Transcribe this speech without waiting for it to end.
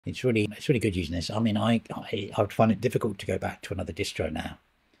It's really good using this. I mean, I would find it difficult to go back to another distro now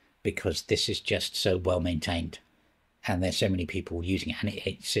because this is just so well maintained, and there's so many people using it, and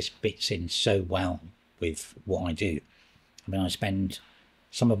it just fits in so well with what I do. I mean, I spend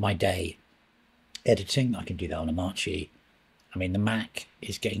some of my day editing. I can do that on a Marchi. I mean, the Mac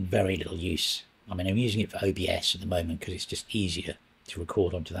is getting very little use. I mean, I'm using it for OBS at the moment because it's just easier to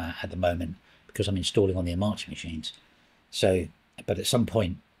record onto that at the moment because I'm installing on the Amarchi machines. So, but at some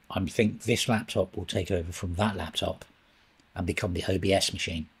point, I think this laptop will take over from that laptop and become the OBS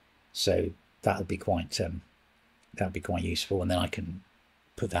machine. So that would be quite useful, and then I can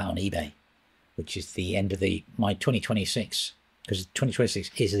put that on eBay, which is the end of my 2026, because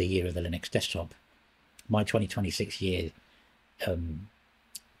 2026 is the year of the Linux desktop. My 2026 year,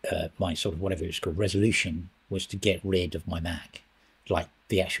 my sort of whatever it's called resolution was to get rid of my Mac, like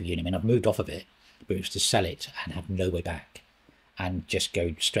the actual unit. I mean, I've moved off of it, but it was to sell it and have no way back, and just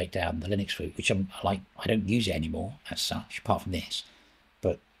go straight down the Linux route, which I don't use it anymore as such, apart from this.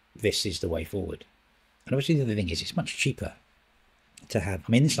 But this is the way forward. And obviously the other thing is it's much cheaper to have.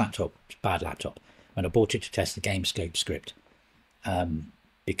 I mean, this laptop, it's a bad laptop. When I bought it to test the GameScope script,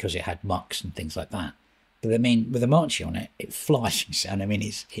 because it had mucks and things like that. But I mean, with a Marchi on it, it flies, and I mean,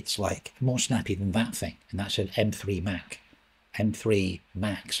 it's like more snappy than that thing. And that's an M3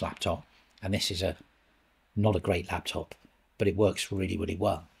 Max laptop, and this is not a great laptop, but it works really, really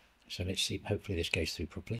well. So let's see. Hopefully this goes through properly.